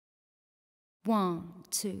1,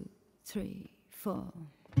 2, 3, 4.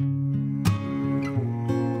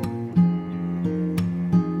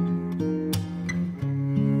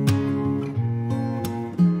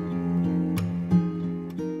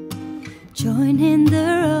 Joining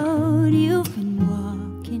the road you've been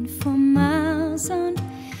walking for miles on.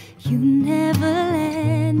 You never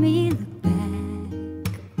let me look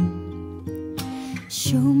back.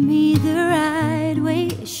 Show me the right way,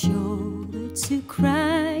 a shoulder to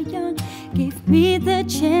cry on. Give me the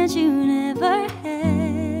chance you never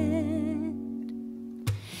had.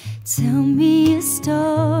 Tell me a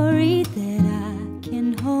story that I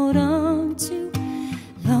can hold on to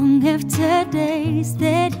long after days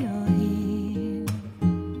that you're here.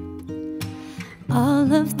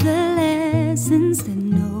 All of the lessons that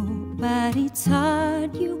nobody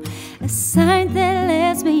taught you, a sign that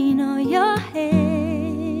lets me know you're here.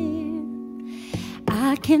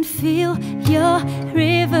 I can feel your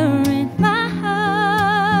river in my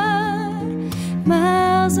heart.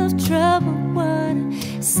 Miles of troubled water,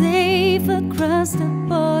 safe across the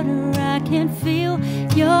border. I can feel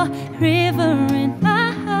your river in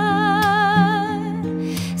my heart.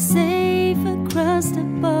 Safe across the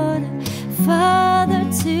border, father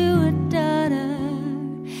to a daughter.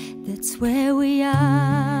 That's where we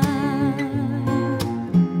are.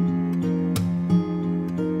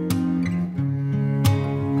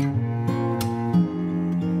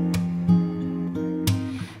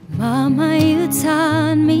 Mama, you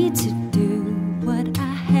taught me to do what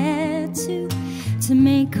I had to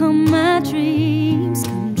make all my dreams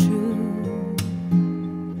come true.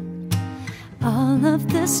 All of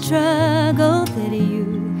the struggle that you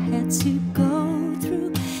had to go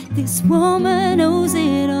through, this woman owes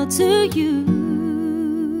it all to you.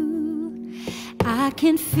 I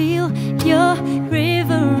can feel your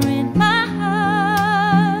river